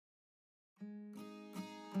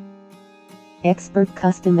Expert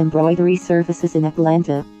custom embroidery services in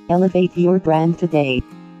Atlanta. Elevate your brand today.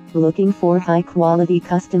 Looking for high-quality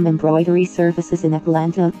custom embroidery services in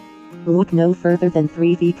Atlanta? Look no further than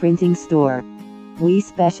 3V Printing Store. We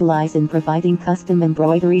specialize in providing custom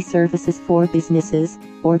embroidery services for businesses,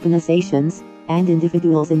 organizations, and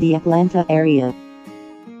individuals in the Atlanta area.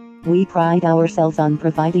 We pride ourselves on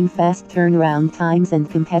providing fast turnaround times and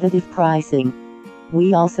competitive pricing.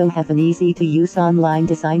 We also have an easy-to-use online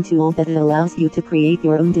design tool that allows you to create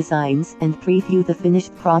your own designs and preview the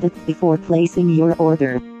finished product before placing your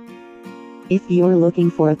order. If you're looking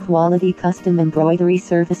for a quality custom embroidery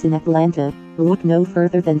service in Atlanta, look no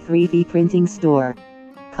further than 3V Printing Store.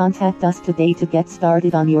 Contact us today to get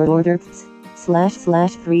started on your order.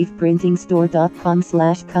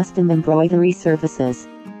 //3vprintingstore.com/custom embroidery services.